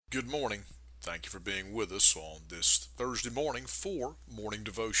Good morning. Thank you for being with us on this Thursday morning for Morning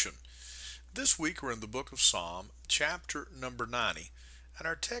Devotion. This week we're in the book of Psalm, chapter number 90, and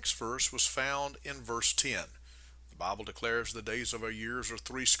our text verse was found in verse 10. The Bible declares the days of our years are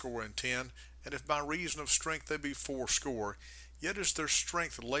threescore and 10, and if by reason of strength they be fourscore, yet is their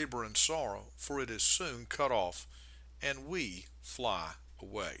strength labor and sorrow, for it is soon cut off, and we fly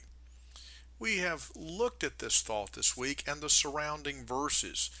away. We have looked at this thought this week and the surrounding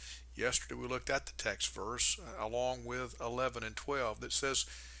verses. Yesterday we looked at the text verse along with 11 and 12 that says,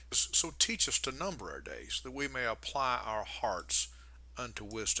 "So teach us to number our days, that we may apply our hearts unto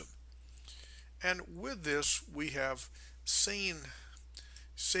wisdom." And with this, we have seen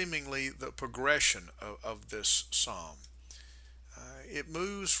seemingly the progression of this psalm. It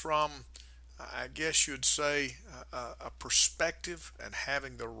moves from, I guess you'd say, a perspective and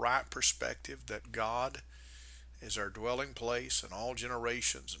having the right perspective that God is our dwelling place in all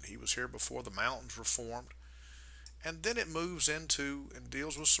generations, and He was here before the mountains were formed. And then it moves into and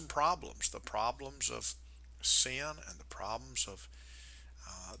deals with some problems, the problems of sin and the problems of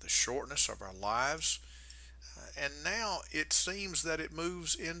the shortness of our lives. And now it seems that it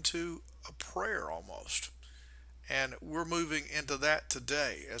moves into a prayer almost. And we're moving into that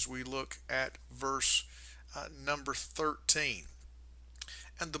today as we look at verse number 13.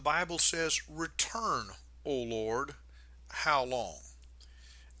 And the Bible says, "Return, O Lord, how long?"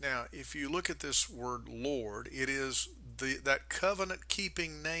 Now, if you look at this word Lord, it is that covenant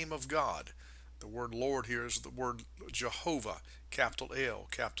keeping name of God. The word Lord here is the word Jehovah, capital L,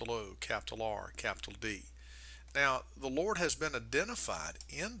 capital O, capital R, capital D. Now, the Lord has been identified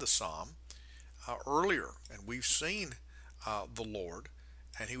in the psalm earlier, and we've seen the Lord,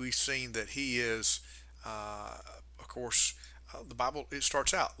 and we've seen that He is, of course, the Bible, it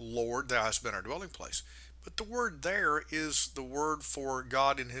starts out, "Lord, thou hast been our dwelling place." But the word there is the word for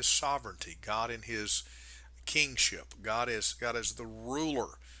God in His sovereignty, God in His kingship. God is the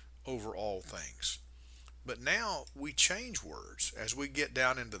ruler over all things. But now we change words as we get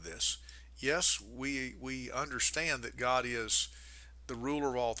down into this. Yes, we understand that God is the ruler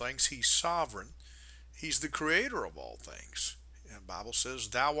of all things. He's sovereign. He's the creator of all things. And the Bible says,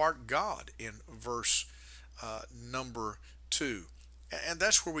 "Thou art God" in verse number 2. And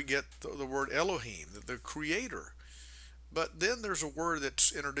that's where we get the word Elohim, the creator. But then there's a word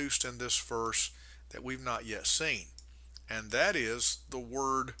that's introduced in this verse that we've not yet seen, and that is the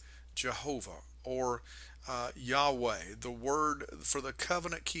word Jehovah, or Yahweh, the word for the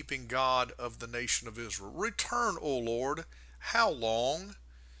covenant keeping God of the nation of Israel. "Return, O Lord, how long?"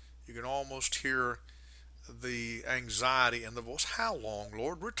 You can almost hear the anxiety in the voice. "How long,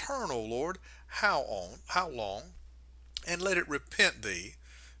 Lord? Return, O Lord, how long? And let it repent thee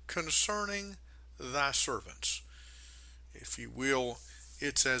concerning thy servants." If you will,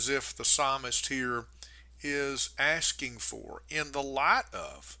 it's as if the psalmist here is asking for, in the light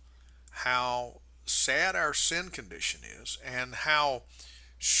of how sad our sin condition is, and how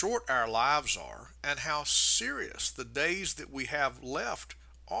short our lives are, and how serious the days that we have left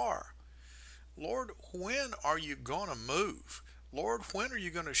are. Lord, when are you going to move? Lord, when are you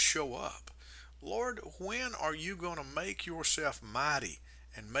going to show up? Lord, when are you going to make yourself mighty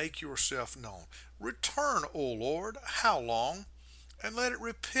and make yourself known? "Return, O Lord, how long? And let it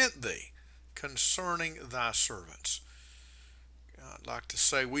repent thee concerning thy servants." I'd like to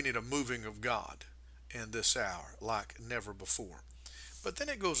say we need a moving of God in this hour like never before. But then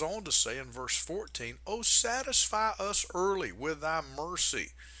it goes on to say in verse 14, "O satisfy us early with thy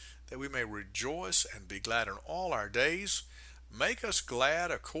mercy, that we may rejoice and be glad in all our days. Make us glad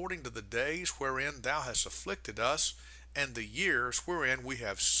according to the days wherein thou hast afflicted us, and the years wherein we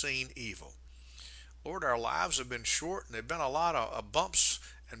have seen evil." Lord, our lives have been short, and there have been a lot of bumps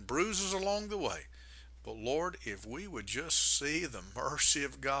and bruises along the way. But Lord, if we would just see the mercy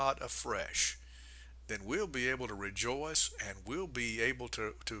of God afresh, then we'll be able to rejoice, and we'll be able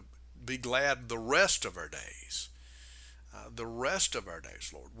to be glad the rest of our days. The rest of our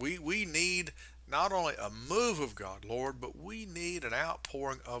days, Lord. We need not only a move of God, Lord, but we need an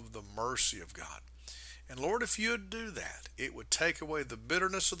outpouring of the mercy of God. And Lord, if you'd do that, it would take away the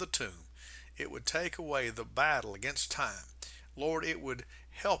bitterness of the tomb. It would take away the battle against time. Lord, it would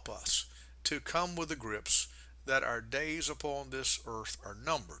help us to come with the grips that our days upon this earth are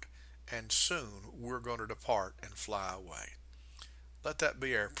numbered, and soon we're going to depart and fly away. Let that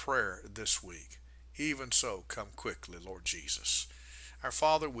be our prayer this week. Even so, come quickly, Lord Jesus. Our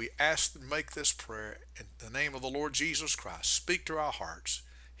Father, we ask and make this prayer in the name of the Lord Jesus Christ. Speak to our hearts.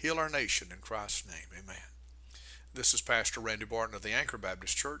 Heal our nation in Christ's name. Amen. This is Pastor Randy Barton of the Anchor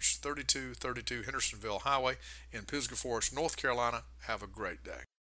Baptist Church, 3232 Hendersonville Highway in Pisgah Forest, North Carolina. Have a great day.